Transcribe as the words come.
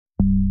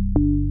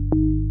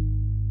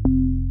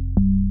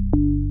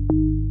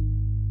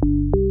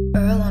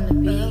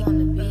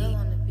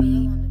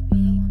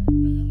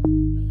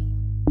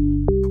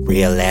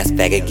Real ass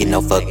faggot, get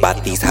no fuck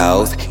about these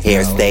hoes.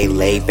 Hair stay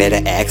laid,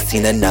 better ask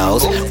Tina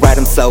knows. Ride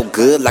him so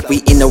good like we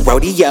in a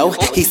rodeo.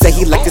 He say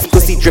he like this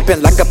pussy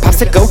dripping like a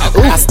popsicle.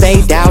 Ooh, I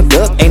stay dialed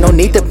up, ain't no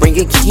need to bring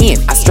a kin.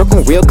 I stroke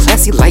him real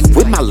classy like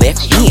with my left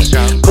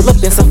hand. Pull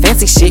up in some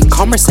fancy shit,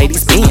 call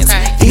Mercedes Benz.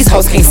 These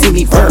hoes can't see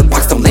me bird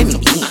box, don't let me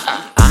in.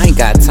 I ain't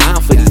got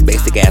time for these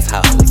basic ass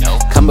hoes.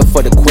 Coming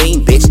for the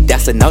queen, bitch,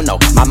 that's a no-no.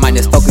 My mind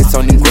is focused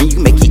on them green, you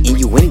make it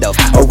innuendo.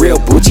 A real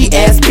bougie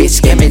ass bitch,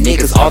 scamming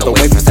niggas all the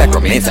way from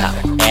Sacramento.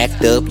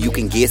 Act up, you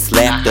can get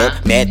slapped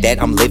up. Mad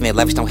that I'm living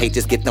lavish, don't hate,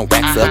 just get them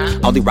racks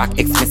up. Only rock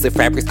expensive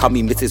fabrics, call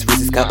me Mrs.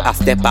 Reese's Cup. I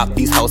step out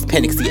these hoes,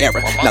 panic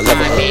Sierra, now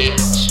level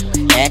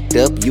up. Act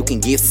up, you can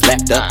get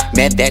slapped up.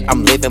 Mad that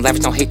I'm living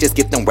lavish, don't hate, just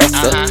get them racks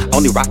up.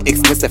 Only rock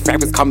expensive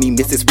fabrics, call me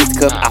Mrs. Reese's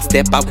Cup. I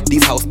step out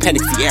these hoes,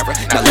 panic Sierra,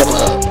 now level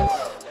up.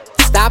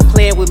 Stop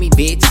playing with me,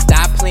 bitch,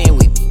 stop playing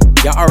with me.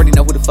 Y'all already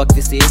know who the fuck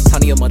this is.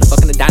 Tony, your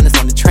motherfucking Adonis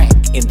on the track,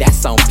 and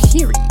that's on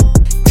period.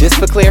 Just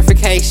for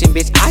clarification,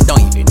 bitch, I don't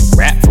even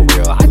rap for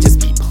real. I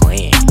just be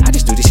playing. I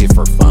just do this shit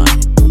for fun,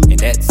 and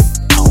that's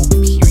on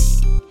period.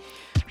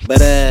 But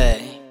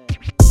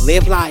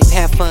live life,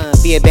 have fun,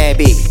 be a bad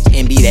bitch,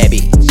 and be that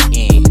bitch.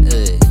 And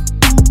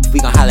we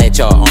gon' holla at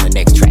y'all on the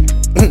next track.